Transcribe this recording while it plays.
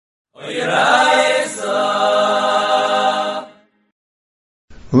We're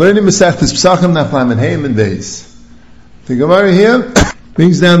learning Masechtas Pesachim Daf Lamed Hey and Beis. The Gemara here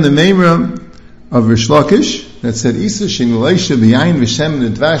brings down the Meimra of Rish Lakish that said, "Isa shenuleisha b'yayin v'shem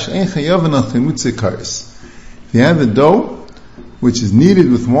v'dvash ein chayav al chimutze kares." If you have a dough which is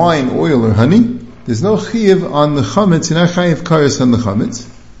kneaded with wine, oil, or honey, there's no chayav on the chametz. You're not chayav kares on the chametz.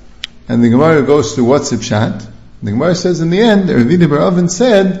 And the Gemara goes through what's the pshat. The Gemara says in the end, Ravina bar Oven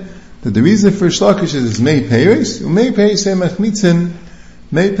said that the reason for Rish Lakish is mei peiros, umei peiros machmitzin.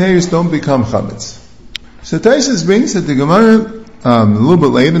 Mei peiros don't become chametz. So Taisus brings that the Gemara a little bit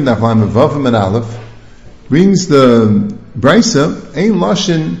later in Daf Lamed Vav and Aleph brings the Brisa ein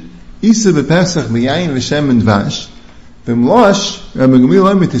loshin isa bepesach b'yayin v'shem and dvash v'mlosh Rabbi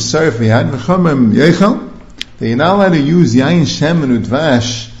Gamliel mitisarif v'yad v'chomer yechal. They are not allowed to use yayin, shem and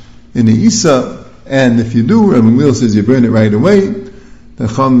dvash in the isa, and if you do, Rabbi Gamliel says you burn it right away. The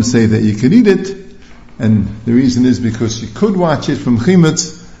Chum say that you could eat it. And the reason is because you could watch it from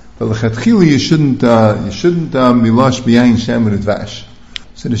chimetz, but l'chatchila you shouldn't be losh b'yayin shem and dvash.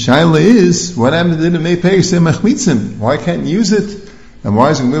 So the shaila is, what happened to the mei peiros machmitzim? Why can't you use it? And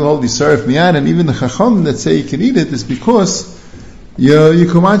why is it will hold the sarif miyad? And even the chacham that say you can eat it is because you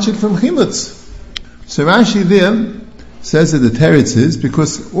can watch it from chimetz. So Rashi there says that the teretz is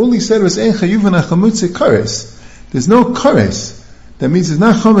because all he said was ein chayuv achamutze kares. There's no kares. That means it's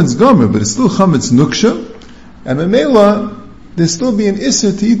not chametz gomer, but it's still chametz nuksha. And memela, there still be an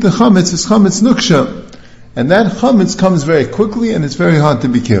isser to eat the chametz, it's chametz nuksha. And that chametz comes very quickly, and it's very hard to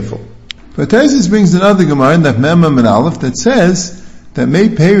be careful. But Taisus brings another Gemara in that Memam and Aleph that says that mei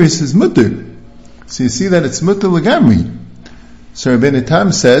peiros is mutter. So you see that it's mutter legamri. So Rabbeinu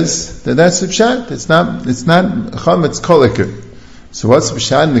Tam says that that's the pshat. It's not chametz koliker. So what's the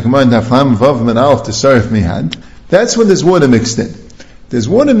pshat in the Gemara in Daf Lamed Vav and Aleph to sarif mihad? That's when there's water mixed in. There's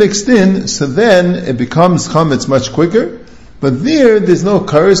water mixed in, so then it becomes chametz much quicker. But there's no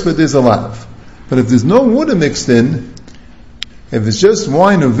kares, but there's a lav. But if there's no water mixed in, if it's just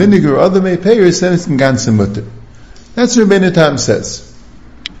wine or vinegar or other mei peiros, then it's ganze mutter. That's what Rabbeinu Tam says.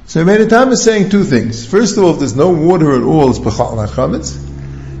 So Rabbeinu Tam is saying two things. First of all, if there's no water at all, it's b'chal chametz.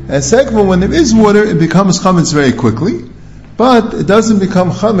 And second of all, when there is water, it becomes chametz very quickly. But it doesn't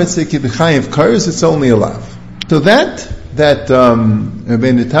become chametz, it can be chayiv kares, it's only a lav. So that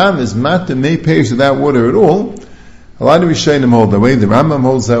Rabbeinu Tam is matter mei peiros without water at all. A lot of Rishonim hold that way. The Rambam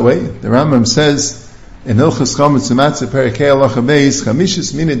holds that way. The Rambam says in Hilchos Chametz Umatzah Perikei Halacha Beis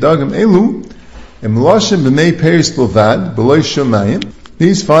Chamishis Mini Dagim Elu Im Loshem B'mei Peiros Bilvad B'loi Shomayim.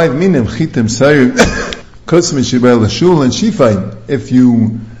 These 5 minim chitim sayir kutzim shibel lashul and shifaim. If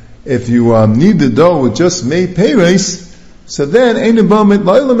you need the dough with just mei peiros, so then ein abomit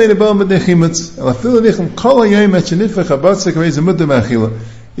lo'ila mein abomit nechimitz alafilu nichem kol hayom et shenifach habatzak reiz mutter b'achila.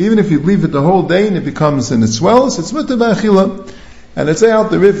 Even if you leave it the whole day and it becomes and it swells, it's mutter b'achila. And it's out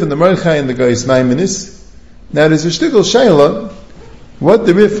the Rif and the Mordechai and the Gais Maiminis. Now there's a shtickle shayla, what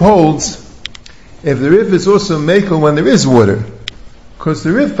the Rif holds, if the Rif is also mekel when there is water. Because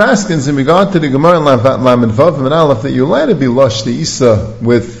the Rif paskins in regard to the Gemara Lamed Vav and Aleph that you're allowed to be lush the Isa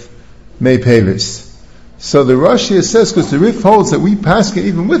with mei peiros. So the Rashi says, because the Rif holds that we paskin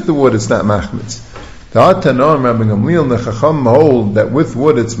even with the water it's not machmitz. The Atanom, Rabbi Gamliel, and the Chacham hold that with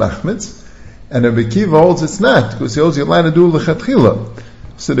wood it's machmitz, and Rabbi Kiva holds it's not, because he holds you're allowed to do lechatchila.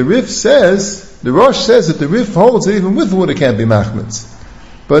 So the Rif says, the Rosh says that the Rif holds that even with wood it can't be machmitz.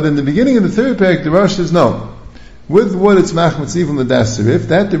 But in the beginning of the third parak, the Rosh says no. With wood it's machmitz even the das the Rif.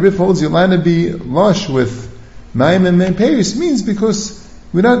 That the Rif holds you're allowed to be lush with mayim and mei peiros means because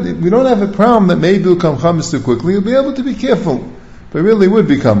we don't have a problem that maybe will come chametz too quickly. You'll be able to be careful, but really would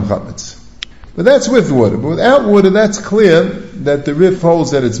become chametz. But that's with water. But without water, that's clear that the Rif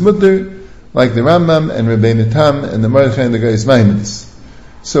holds that it's mutter, like the Rambam and Rabbeinu Tam and the Mordechai and the Gais Maiminis.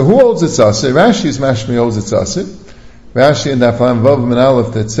 So who holds it's aser? Rashi's mashmi holds it's aser. Rashi in Daf Lamed Vav and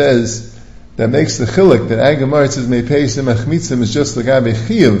Aleph that says, that makes the chiluk, that Agamar says mei peiros machmitzim is just the gabe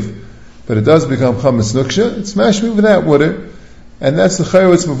chiyuv, but it does become chametz nuksha. It's mashmi without water. And that's the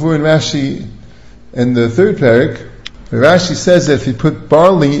chayotz before in Rashi in the third parak. Rashi says that if you put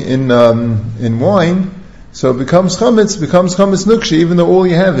barley in wine, so it becomes chametz nuksha, even though all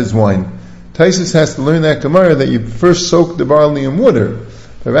you have is wine. Taisus has to learn that Gemara that you first soak the barley in water.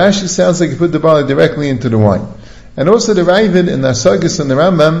 But Rashi sounds like you put the barley directly into the wine. And also the Ravid in the Asagis and the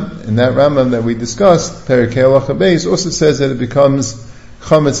Rambam, in that Rambam that we discussed, Perikei Halacha Beis, also says that it becomes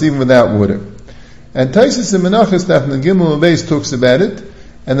chametz even without water. And Taisus in Menachos Daf Gimel Beis talks about it,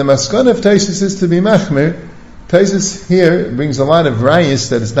 and the maskana of Taisus is to be machmir. Taisus here brings a lot of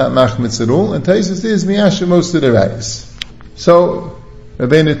rayas that it's not machmitz at all, and Taisus is miyasha most of the rayas. So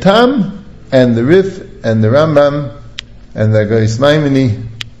Rabbeinu Tam and the Rif and the Rambam and the Agais Maimoni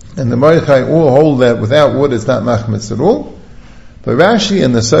and the Mordechai all hold that without wood it's not machmetz at all. But Rashi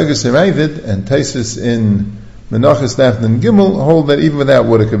and the Sagas Ravid and Taisus in Menachos Daf and Gimel hold that even without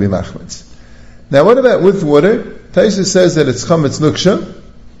water it could be machmetz. Now what about with water? Taisus says that it's chametz nuksha,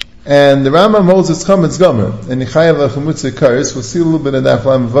 and the Rambam holds it's chametz gomer. And Yechayav Chumutze Karis, we'll see a little bit of Daf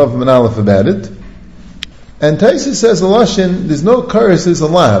Lam Vav and Aleph about it. And Taisus says a lashon, there's no karis, there's a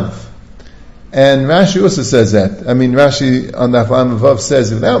lav. And Rashi also says that. I mean, Rashi on Daf Lam Vav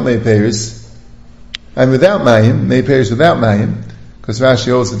says without Mei Peris, and without Mayim, Mei Peris without Mayim, because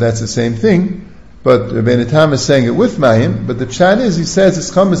Rashi holds that that's the same thing. But Rabbeinu Tam is saying it with Mayim, but the pshat is, he says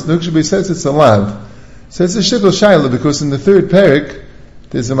it's chametz nuksha, but he says it's a lav. So it's a shikul shaila, because in the third parak,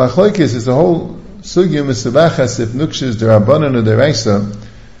 there's a machlokes, there's a whole sugya misabachas if nuksha is derabanan or deraisa.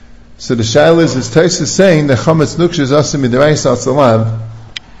 So the shaila is Taisus saying that chametz nuksha is asim deraisa it's a lav.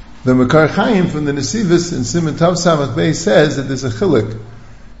 The Makar Chaim from the Nesivos in Siman Tav Samach Bey says that there's a chiluk,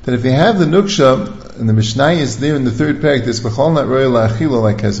 that if you have the nuksha, and the Mishnah is there in the third parak, there's b'chol not royal achila,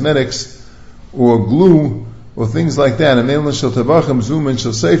 like cosmetics, or glue, or things like that, and Melon Shel Tabachim, Zuman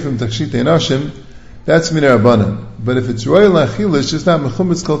Shel Seifim, Takshite Nashim, that's Minarabanan. But if it's royal achila, it's just not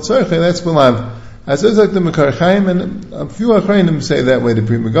Mechumetz Kol Tzorche, that's B'lav. As it's like the Makar Chaim, and a few Achrayim say that way, the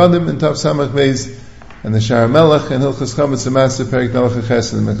Pri Megadim, and Tav Samach Beis, and the Shar Melech, and Hilchas Chametz Amaser, Perik Dalach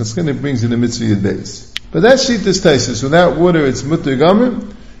Chesed, and Mechaskin, brings in the Mitzvah Yud Beis. But that sheet is Taisus. Without water, it's Mutter Gomer,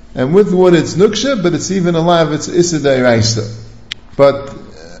 and with water, it's Nuksha, but it's even alive, it's Issa Dairaisa. But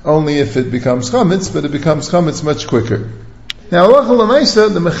only if it becomes chametz, but it becomes chametz much quicker. Now, halacha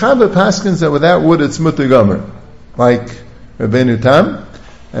l'maisa, the mechaber paskins that without wood it's mutter gomer, like Rabbeinu Tam,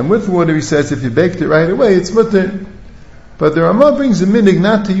 and with water he says if you baked it right away it's mutter. But the Ramah brings a minig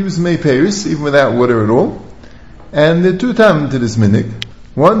not to use mei peris, even without water at all. And there are two tam to this minig.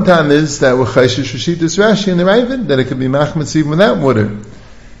 One tam is that we're chayshish Rashitas Rashi and the Ravid, that it could be machmetz even without water.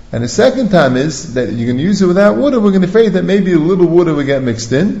 And the second time is that you're going to use it without water, we're going to afraid that maybe a little water will get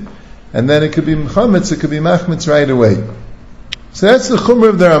mixed in, and then it could be chametz, it could be machmetz right away. So that's the chumrah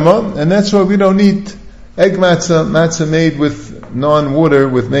of the Ramah, and that's why we don't eat egg matzah made with non-water,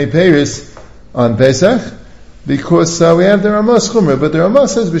 with mei peris, on Pesach, because we have the Ramah's chumrah. But the Ramah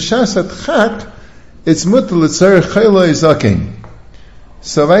says, b'shas chak, it's mutter l'tzarech chayla izaken.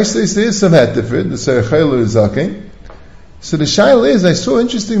 So actually there is some het different, the tzarech chayla izaken. So the shaila is, I saw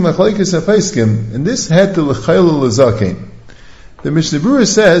interesting machlokes hapaiskim, and this had to l'chayla l'zaken. The Mishnah Berurah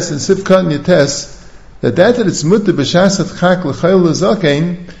says in Sifkat Yates that it's mutter b'shasat chak l'chayla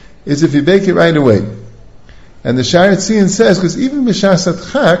l'zaken is if you bake it right away. And the Sha'ar Tzion says, because even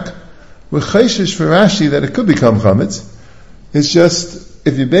b'shasat chak, we're chayshish for Rashi that it could become chametz. It's just,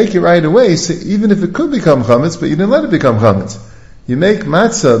 if you bake it right away, so even if it could become chametz, but you didn't let it become chametz. You make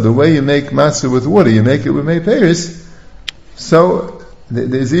matzah the way you make matzah with water, you make it with mei peris. So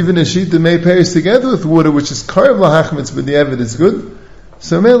there's even a sheet that mei peris together with water, which is karev lahachmetz, but the evidence is good.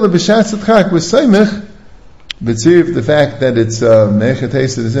 So mele b'shatzat chak with seimich, b'tzirif the fact that it's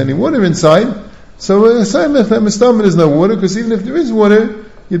mechates that there's any water inside. So seimich that mistamid is no water, because even if there is water,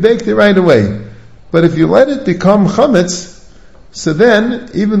 you baked it right away. But if you let it become chametz, so then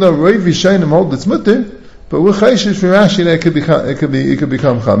even though Rov Yishayim hold it's mutter, but we're chayshish for Rashi that it could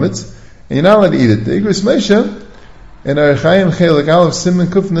become chametz, and you're not allowed to eat it. The Igros Moshe and Archaim Chelik Aleph Siman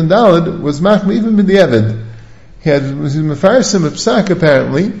Kufn and Daled was machma even with the Eved. He was mefarsim a psak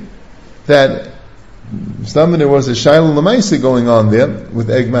apparently that there was a shayla l'maisa going on there with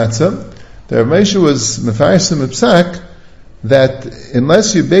egg matzah. The Rav Moshe was mefarsim a psak that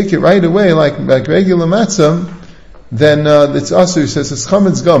unless you bake it right away like regular matzah, then it's also, he says it's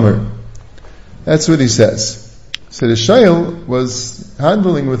chametz gomer. That's what he says. So the shayl was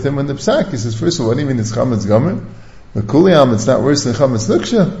handling with him on the psak. He says, first of all, what do you mean it's chametz gomer? Kuliyam, it's not worse than chametz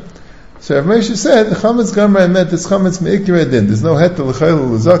nuksha. So Rav Moshe said, the chametz gomer meant it's chametz meikir din. There's no het to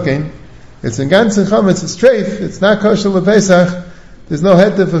l'chayla l'zaken. It's in ganzen chametz, it's treif, it's not kosher l'pesach. There's no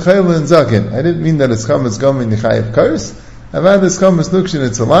het to l'chayla and zaken. I didn't mean that it's chametz gomer in the chayav kars. I've had this chametz nuksha and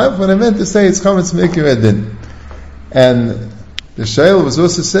it's alive, but I meant to say it's chametz meikir din. And the shayl was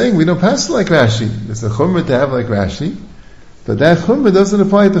also saying, we don't pass it like Rashi. There's a chumrah to have like Rashi, but that chumrah doesn't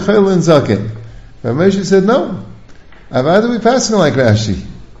apply to chayla and zaken. Rav Moshe said, no. I'd rather be passing like Rashi.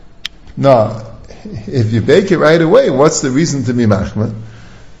 No, if you bake it right away, what's the reason to be machma?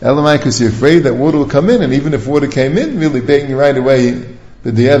 Elamai, because you're afraid that water will come in, and even if water came in, really baking it right away,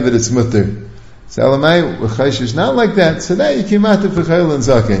 but the evid it's mutter. So Elamai, Chayshish is not like that. So now you came out to Chayla and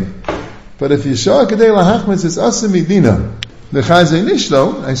Zaken. But if you show Kadei Lahachmetz, it's Asa Midina. The Chazay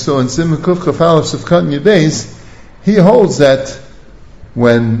Nishlo, I saw in Simon Kuf Chafal of Sufkat in Yudais, he holds that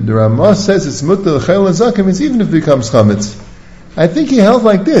when the Ramah says it's mutter l'chayil and zaken, means even if it becomes chametz. I think he held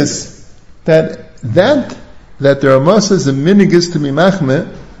like this, that the Ramah says the minig is to be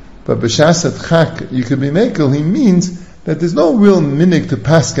machmeh, but b'shasat chak you could be mekel, he means that there's no real minig to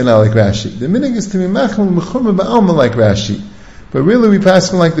paskin like Rashi. The minig is to be machmeh m'chumah ba'alma like Rashi. But really we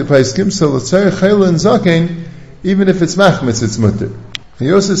paskin like the Paiskim, so l'tzayir chayil and zaken, even if it's machmetz, it's mutter.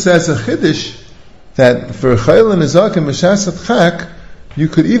 He also says a chiddush, that for chayil and zaken b'shasat chak, you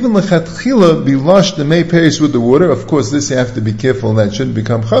could even lechatchila be washed the may perish with the water. Of course, this you have to be careful that shouldn't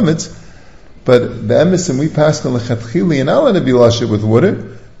become chametz. But the emes and we pass on lechatchila and not to be washed with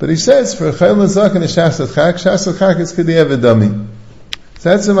water. But he says for chayil zaken and shasat chak is kediyah v'dami. So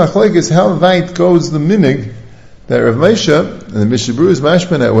that's the machlokes how weit goes the minig that Rav Moshe and the Mishnah Berurah is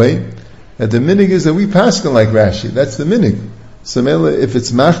mashman that way. That the minig is that we pass on like Rashi. That's the minig. So if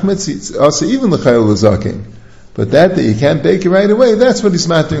it's machmetz, it's also even l'chayil zaken. But that you can't bake it right away, that's what he's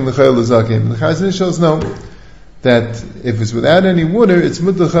mattering l'chayil zaken. The Chazon Ish shows no, that if it's without any water, it's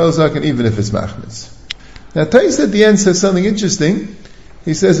mutter l'chayil zaken even if it's machmetz. Now Tais at the end says something interesting.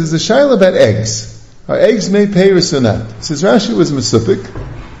 He says there's a shaila about eggs. Are eggs made peiros or not? He says Rashi was mesupik.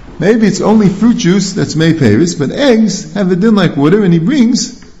 Maybe it's only fruit juice that's made peiros, but eggs have a din like water, and he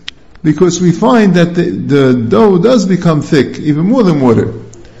brings, because we find that the dough does become thick, even more than water.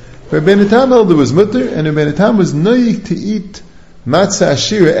 Rabbeinu Tam held there was mutter, and Rabbeinu Tam was noyik to eat matzah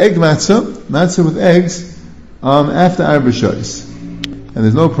ashira, egg matzah with eggs, after Arba Shos. And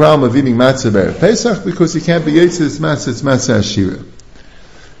there's no problem of eating matzah by Pesach, because you can't be yetzer, it's matzah ashira.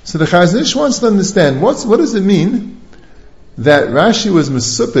 So the Chazon Ish wants to understand, what does it mean that Rashi was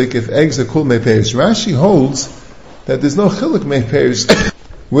mesupik if eggs are called meiperis? Rashi holds that there's no chiluk meiperis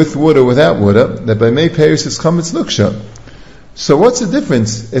with water, without water, that by meiperis is chametz nuksha. So what's the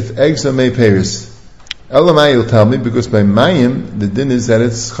difference if eggs are meiperis? Elamai will tell me, because by mayim, the din is that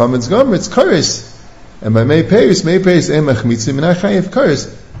it's chametz gomer, it's kares. And by meiperis emach mitzim, and achayev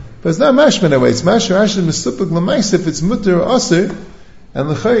kares. But it's not mashman away, it's mashman Rashi mesupik l'mais if it's mutter or aser. And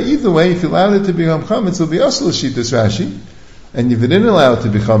l'chayr, either way, if you allow it to become chametz, it'll be also l'shitas Rashi. And if you didn't allow it to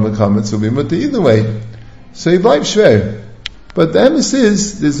become a chametz, it'll be mutter either way. So you bleibt shver. But the emes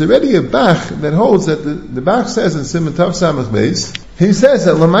is, there's already a Bach that holds that the Bach says in Siman Tav Samach Beis, he says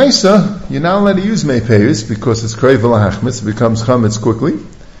that l'maisa, you're not allowed to use meiperis, because it's kreiv l'hachmetz, it becomes chametz quickly.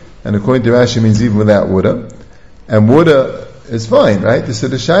 And according to Rashi, means even without water. And water is fine, right? So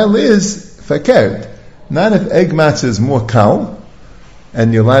the shaila is fakert. Not if egg matzah is more kal,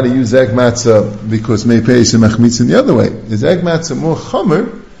 and you're allowed to use egg matzah because meiperis and machmitzin the other way. Is egg matzah more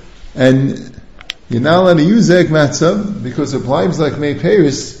chomer, and you're not allowed to use egg matzah because it applies like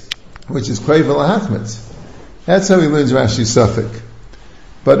meiperis, which is kreiv l'hachmetz. That's how he learns Rashi's suffix.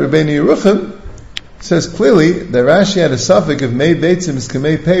 But Rabbeinu Yerucham says clearly that Rashi had a suffix of mei beitzim is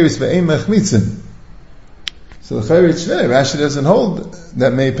k'mei peiris ve'ein machmitzin. So the Chayr Tzveh, Rashi doesn't hold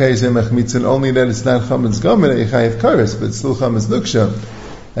that mei peiris ve'ein machmitzin, only that it's not chametz gomer, that you chayev kares, but it's still chametz nuksha.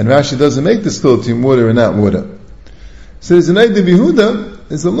 And Rashi doesn't make the still between water and not water. So there's a Noda B'Yehuda,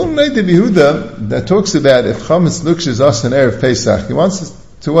 there's a long Noda B'Yehuda that talks about if chametz nuksha is us an Erev Pesach. He wants us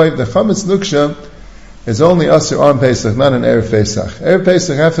to wipe the chametz nuksha is only us on Pesach, not an Erev Pesach. Erev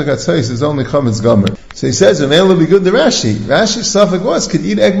Pesach after Chatzos is only chametz gomer. So he says, "It will be good to Rashi." Rashi's suffix was could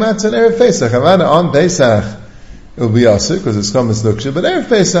eat egg matzah on Erev Pesach. Havana on Pesach it will be asur because it's chametz nuksha, but Erev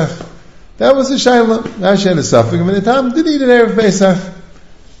Pesach that was a shayla. Rashi had a suffix, and the time did eat an Erev Pesach.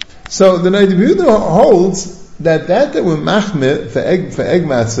 So the Noda B'Yehuda holds that were machmeh for egg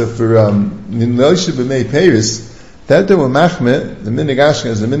matzah for niloisha b'mei peiris, that were machmeh the minig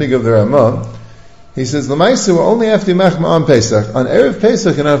Ashkenaz, the minig of the Ramah. He says, L'maisa will only have to be machmeh on Pesach. On Erev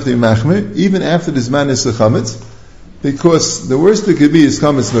Pesach, you don't have to be machmeh, even after the Zman is the chametz, because the worst it could be is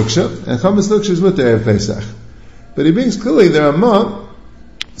chametz nuksha, and chametz nuksha is with the Erev Pesach. But he brings clearly the Ramah,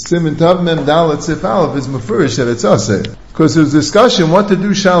 Siman Tav Mem Dalet Sif Aleph, is mefurish that it's aseh. Because there was discussion what to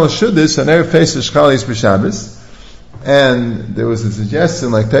do shalosh shuddis on Erev Pesach Shchalis b'Shabbos, and there was a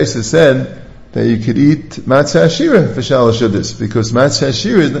suggestion, like Taisa said, that you could eat matzah ashira for shalosh shuddis, because matzah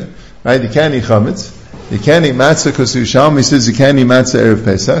ashira, right, you can't eat chametz, you can't eat matzah because Yerushalmi says you can't eat matzah Erev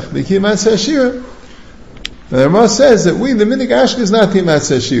Pesach, but you can eat matzah ashira. The Ramah says that the minig Ashkenaz is not to eat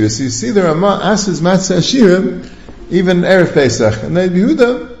matzah ashira. So you see the Ramah asks matzah ashira even Erev Pesach. And Noda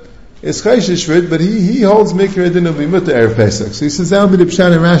B'Yehuda is chayshish for it, but he holds mikra din will be mutter Erev Pesach. So he says that will be the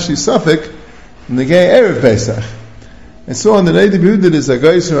pshat in Rashi's suffix in the gay Erev Pesach. And so on the Noda B'Yehuda there's a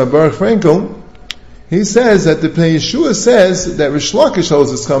guy from Baruch Frankel. He says that the Pnei Yeshua says that Rish Lakish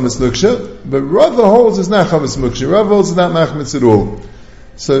holds it's chametz nuksha, but Rava holds it's not chametz nuksha. Rava holds it's not machmetz at all.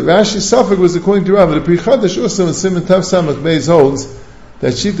 So Rashi's suffix was according to Rava. The Pri Chadash also in Siman Tav Samach Beis holds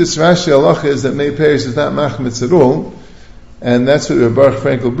that Shitas Rashi halacha is that Mei Peres is not machmitz at all, and that's what Baruch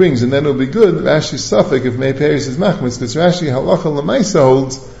Frankel brings, and then it'll be good, Rashi's suffix, if Mei Peres is machmitz, because Rashi halacha l'maisa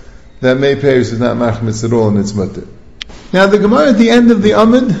holds that Mei Peres is not machmitz at all, and it's mutter. Now the Gemara at the end of the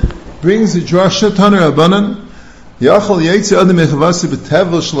Amud brings the drasha Taner Rabbanan, Yachal Yaitze Adam Echavasi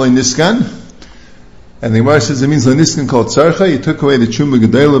B'Tevel Shloi Niskan, and the Gemara says it means Niskan called Tzarcha. You took away the Truma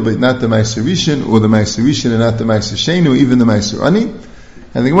Gedela, but not the Meiser Rishon, or the Meiser Rishon and not the Meiser Shenu, even the Meiser Ani.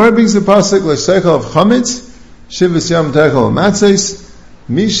 And the Gemara brings the pasuk L'Seichel of Chametz, Shivas Yam Teichel Matzes,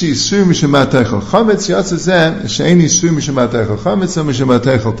 Mishi Yisur Mishamat Teichel Chametz, Yatzazem Sheini Yisur Mishamat Teichel Chametz, and Mishamat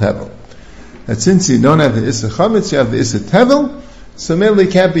Teichel Tevel. That since you don't have the Issa Chametz, you have the Issa Tevel, so mainly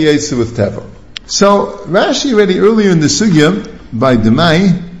can't be Yitzu with Tevel. So Rashi already earlier in the Sugya by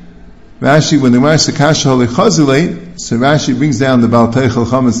Demai, Rashi when the Gemara Kasha Holi Chazulei, so Rashi brings down the Baal Teichel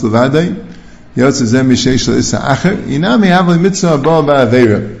Chametz Levadei, Yotzazem Misheish L'Issa Acher, Inami Havli Mitzvah Baal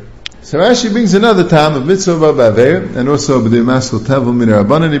Ba'aveira. So Rashi brings another time of Mitzvah Baal Ba'aveira, and also B'dei Masel Tevel Min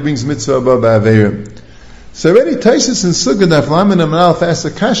Rabbanan, he brings Mitzvah Baal Ba'aveira. So already Taisus and Sukkah Daf Lamed and Manal asked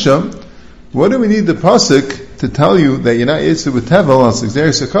a Kasha, what do we need the pasuk to tell you that you're not Yitzhak with Tevel, as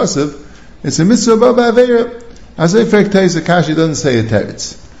Xeris Akasav? It's a Mitzvah Baal Ba'aveira. As a fact, Taisus Kasha doesn't say a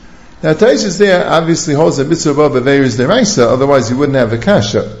teretz. Now Taisus there obviously holds that Mitzvah Baal Ba'aveira is deraisa, otherwise you wouldn't have a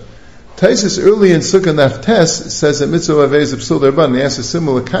Kasha. Taisus early in Sukkah Daf Tes says that Mitzvah Baal Ba'aveira is a Psul Derban. He asks a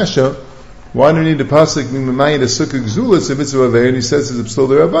similar Kasha, why do you need the pasuk Mimayit a Sukkah Gzula, it's a Mitzvah Ba'aveira, and he says it's a Psul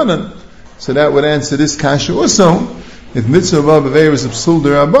Derbanan. So that would answer this Kasha also. If Mitzvah Baal Ba'aveira is a Psul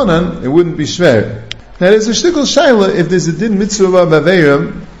Derbanan, it wouldn't be shver. Now there's a shtickle shaila, if there's a din Mitzvah Baal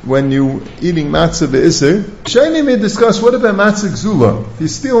Ba'aveira, when you eating matzah be'isr, Shani may discuss, what about matzah gzula? If you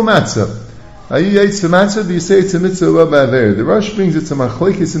steal matzah, are you yaitz the matzah, do you say it's a mitzvah ba'aver? The Rosh brings it to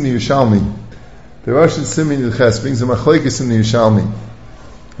machlekes in the Yerushalmi. The Rosh in Simin Yilches brings a machlekes in the Yerushalmi.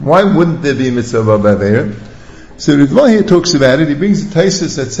 Why wouldn't there be a mitzvah ba'aver? So Ritva here talks about it, he brings a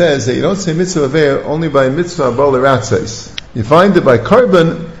taisus that says that you don't say mitzvah ba'aver only by mitzvah ba'alaratzais. You find it by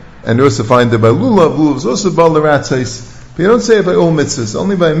carbon, and you also find it by lulav. Lulav is also ba'alaratzais. But you don't say it by all mitzvahs,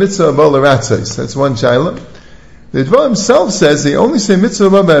 only by mitzvah ba'alaratzais. That's one shaila. The Ritva himself says they only say mitzvah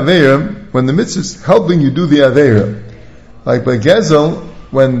ba'aveira when the mitzvah is helping you do the aveira. Like by gezel,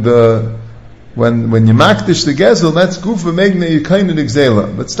 when you makdish the gezel, that's gufa megna yikayin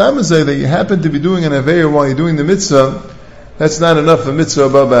exela. But stamazay that you happen to be doing an aveira while you're doing the mitzvah, that's not enough for mitzvah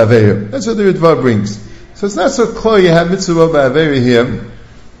ba'aveira. That's what the Ritva brings. So it's not so clear you have mitzvah ba'aveira here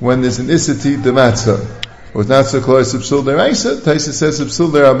when there's an issa to eat the matzah. Or it's not so close to Psul Deraisa, Taisa says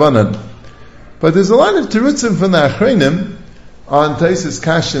Psul Derabanan. But there's a lot of terutzim from the Achreinim on Taisa's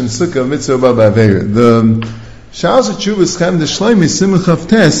Kasha and Sukkah Mitzvah Ba'aveira. The Sha'al Shechuvas Chem de Shloimi Simach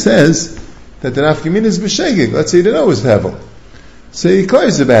Haftes says that the Nafkamin is B'Shegig. Let's say you didn't know it was Hevel. So he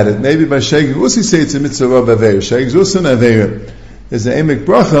clears about it. Maybe by Shegig, what's he say it's a Mitzvah Ba'aveira? Shegig is also an Aveira. There's an Emek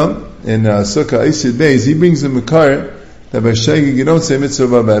Bracha in Sukkah Eisid Beis. He brings a Makar that by Shegig you don't say Mitzvah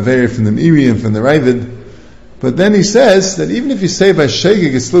Ba'aveira from the Miri and from the Ravid. But then he says that even if you say by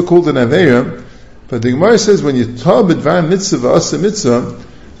Shegig, it's still called an Aveira. But the Gemara says when you tab b'dvar mitzvah asa mitzvah,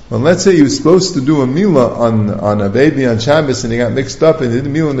 well, let's say you were supposed to do a milah on a baby on Shabbos and you got mixed up and did a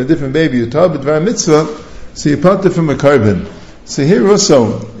milah on a different baby, you tab b'dvar mitzvah, so you part it from a carbon. So here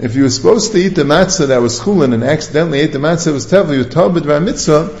also, if you were supposed to eat the matzah that was chulin and accidentally ate the matzah that was tevel, you tab b'dvar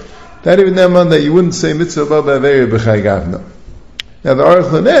mitzvah, that even meant that you wouldn't say mitzvah ba'aveira b'chai gavna. Now the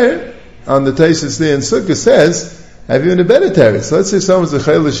Aruch LaNer on the Taisus there in Sukkah says, have you in a better teretz? So let's say someone's a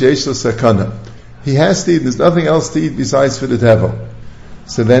chaylish yesh lo sakana. He has to eat, there's nothing else to eat besides for the tevel.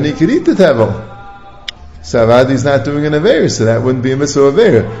 So then he could eat the tevel. So Avadi's not doing an aveira, so that wouldn't be a mitzvah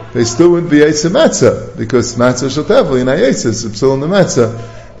aveira. They still wouldn't be yaitz matzah, because matzah shel tevel, you're not yaitz, it's psul in the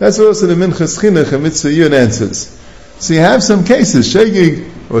matzah. That's what also the minchas chinuch, a mitzvah yun answers. So you have some cases,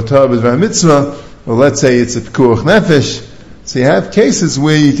 shegig, or tab b'dvar mitzvah, or let's say it's a pekuach nefesh. So you have cases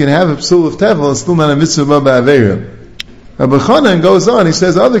where you can have a psul of tevel and still not a mitzvah ba'aveira. Rabbi Chanan goes on, he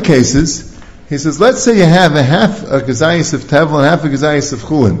says other cases, he says, let's say you have a half a gazayis of tevel and half a gazayis of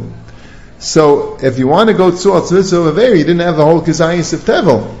chulin. So if you want to go to mitzvah ba'aveira, you didn't have the whole gazayis of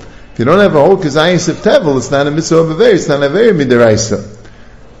tevel. If you don't have a whole gazayis of tevel, it's not a mitzvah ba'aveira, it's not a aveira midiraisa.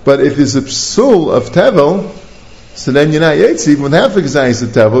 But if there's a psul of tevel, so then you're not yaitz even with half a gazayis of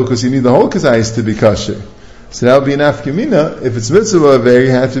tevel, because you need the whole gazayis to be kosher. So that would be an afkamina. If it's mitzvah ba'aveira,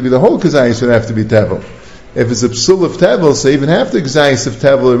 you have to be the whole gazayis would have to be tevel. If it's a psul of tevel, so even half the gazayis of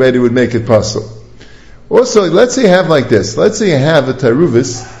tevel already would make it pasul. Also, let's say you have like this. Let's say you have a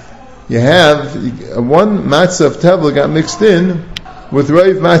taruvis. You have one matzah of tevel got mixed in with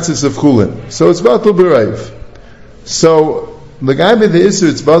raiv matzahs of chulin. So it's batul b'raiv. So L'gaibe the Isser,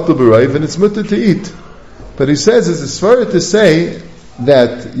 it's batal b'raiv, and it's mutter to eat. But he says, it's a svara to say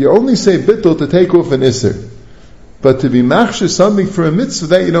that you only say bittul to take off an Isser. But to be machshir something for a mitzvah,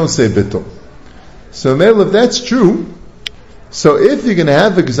 that you don't say bittul. So, Mel, if that's true, so if you're going to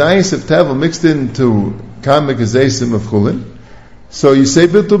have a gazayis of tevel mixed into kamek gazayim of chulin, so you say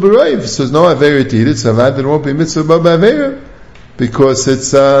bittul b'raiv, so there's no avera to eat it, so there won't be mitzvah b'avera, because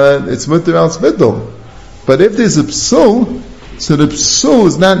it's mutter al bittul. But if there's a psul, so the psul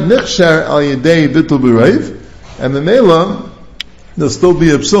is not nichshar al yedei bittul b'raiv, and the mela, there'll still be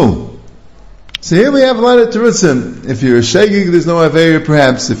a psul. So here we have a lot of terutzim. If you're a shegig, there's no avera,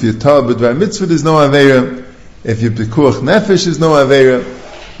 perhaps. If you're tab b'dvar mitzvah, there's no avera. If you're pekuach nefesh, there's no avera.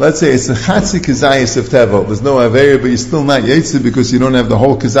 Let's say it's a chatzi kazayis of tevel. There's no avera, but you're still not yetzer because you don't have the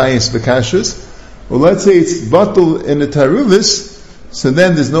whole kazayis v'kashus. Or let's say it's batul in the taruvis, so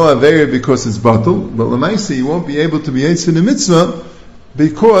then there's no avera because it's batul. But l'maisa, you won't be able to be yetzer in the mitzvah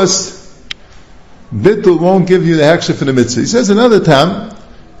because bittul won't give you the hekshef for the mitzvah. He says another time,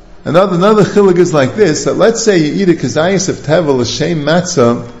 another chilig is like this, that let's say you eat a kazayis of tevel, a shem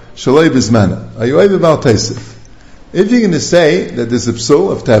matzah, shaloi bizmana. Are you able about teisif? If you're going to say that there's a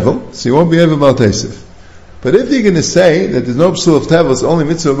psul of tevel, so you won't be able about teisif. But if you're going to say that there's no psul of tevel, it's only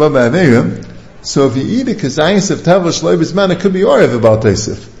mitzvah b'ba averim, so if you eat a kazayis of tevel, shaloi bizmana, it could be yorev about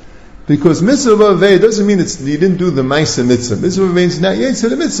teisif. Because mitzvah b'ba averim doesn't mean you didn't do the ma'aseh mitzvah. Mitzvah means not yetzer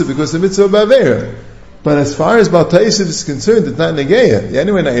the mitzvah, because the mitzvah b'ba averim. But as far as Baal Taisif is concerned, it's not negeya.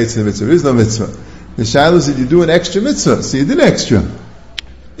 Anyway, not yetzer the mitzvah. There is no mitzvah. The shaila is that you do an extra mitzvah, so you did extra.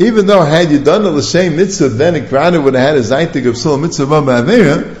 Even though had you done a l'shem mitzvah, then it rather would have had a zaytig of sul mitzvah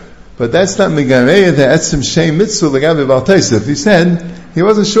b'avera, but that's not megareya, the etzim shem mitzvah l'gabe Baal Taisif. He said, he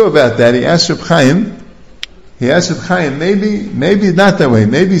wasn't sure about that. He asked Reb Chaim, maybe not that way.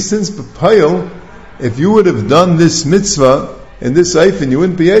 Maybe since b'payil, if you would have done this mitzvah, in this life, and you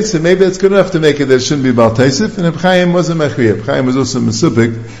wouldn't be yetzer, maybe that's good enough to make it that it shouldn't be Baal Taisif, and Reb Chaim wasn't mechriya. Reb Chaim was also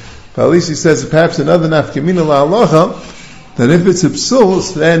mesupik, but at least he says perhaps another nafkamina la'alacha, that if it's a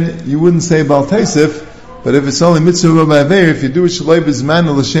psul, then you wouldn't say Baal Taisif, but if it's only mitzvah b'aver, if you do it shaloi b'zman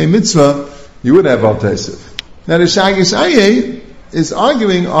or l'shem mitzvah, you would have Baal Taisif. Now the Shagish Aryeh is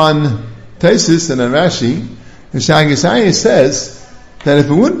arguing on Taisis and on Rashi. The Shagish Aryeh says that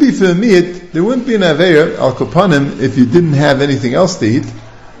if it wouldn't be for a meat, there wouldn't be an aveir al kapanim if you didn't have anything else to eat,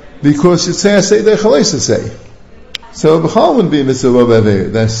 because you'd say the chalais say. So b'chal wouldn't be a mitzvah of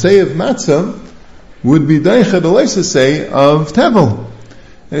aveir. The say of matzah would be daicha the say of tevel.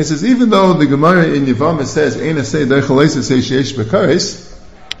 And he says even though the Gemara in Yevamah says ein say daicha say sheyesh b'karis,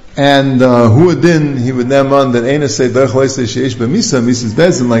 and huadin he would name on that ein say daicha say sheyesh b'misa, misa's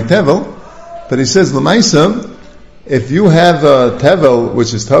bezin like tevel, but he says l'maisa, if you have a tevel,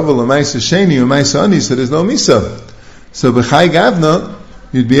 which is tevel, a maisa sheni, a maisa ani, so there's no misa. So b'chai gavna,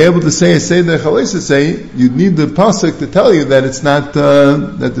 you'd be able to say a seder chalesa say, you'd need the pasuk to tell you that it's not,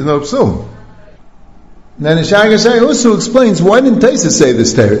 that there's no psul. Then the Shagish Aryeh also explains, why didn't Taisus say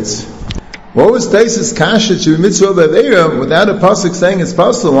this teretz? What was Taisus kasha to mitzvah b'aveira without a pasuk saying it's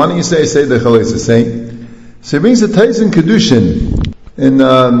possible? Why don't you say a seder chalesa say? So he brings a Taisus in Kedushin, in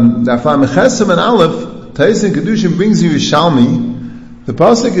Dafam Chesem and Aleph, Tais and Kedushin brings you Yishalmi. The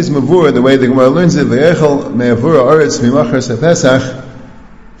pasuk is Mavur, the way the Gemara learns it, V'yechel me'avura aretz mimachar Pesach,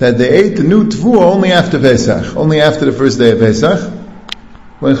 that they ate the new tvu only after Pesach, only after the first day of Pesach,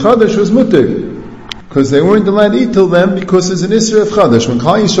 when Chadash was mutter, because they weren't allowed to eat till then, because there's an Isra of Chadash. When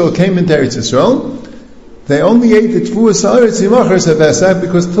Klal Yisrael came into Eretz Yisrael, they only ate the tvu aretz mimachar Pesach,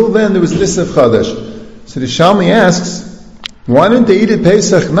 because till then there was an Isra of Chadash. So the Shalmi asks, why didn't they eat it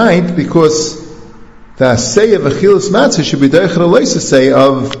Pesach night? Because the say of Achilas Matzah should be Deichel Leisa say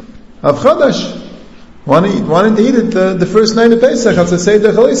of Chadash. Why didn't they eat it the first night of Pesach? As I say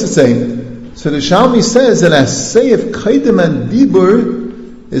Deichel Leisa say. So the Shalmi says that a say of Kaidim and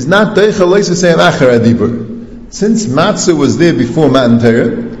Dibur is not Deichel Leisa say of Achar Dibur. Since Matzah was there before Matan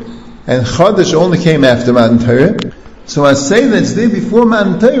Torah, and Chadash only came after Matan Torah, so I say that's there before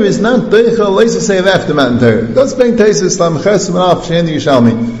Matan Torah is not Deichel Leisa say of after Matan Torah. That's being Taisus Lam Chesem Alf Sheni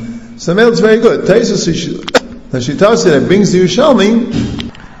Yishalmi. So it's very good. Taisus, the Shitasi that brings the Yerushalmi,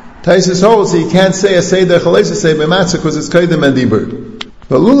 Taisus holds that you can't say a Seder Chalesa say by Matzah because it's Kaidim and Dibur.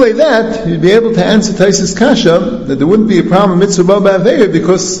 But lulei that, you'd be able to answer Taisus Kasha that there wouldn't be a problem mitzvah b'aveir,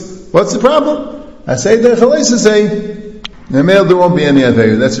 because what's the problem? I say the Chalesa say, there won't be any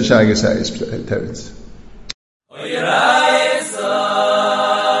Aveir. That's the Shagish Aryeh's teretz.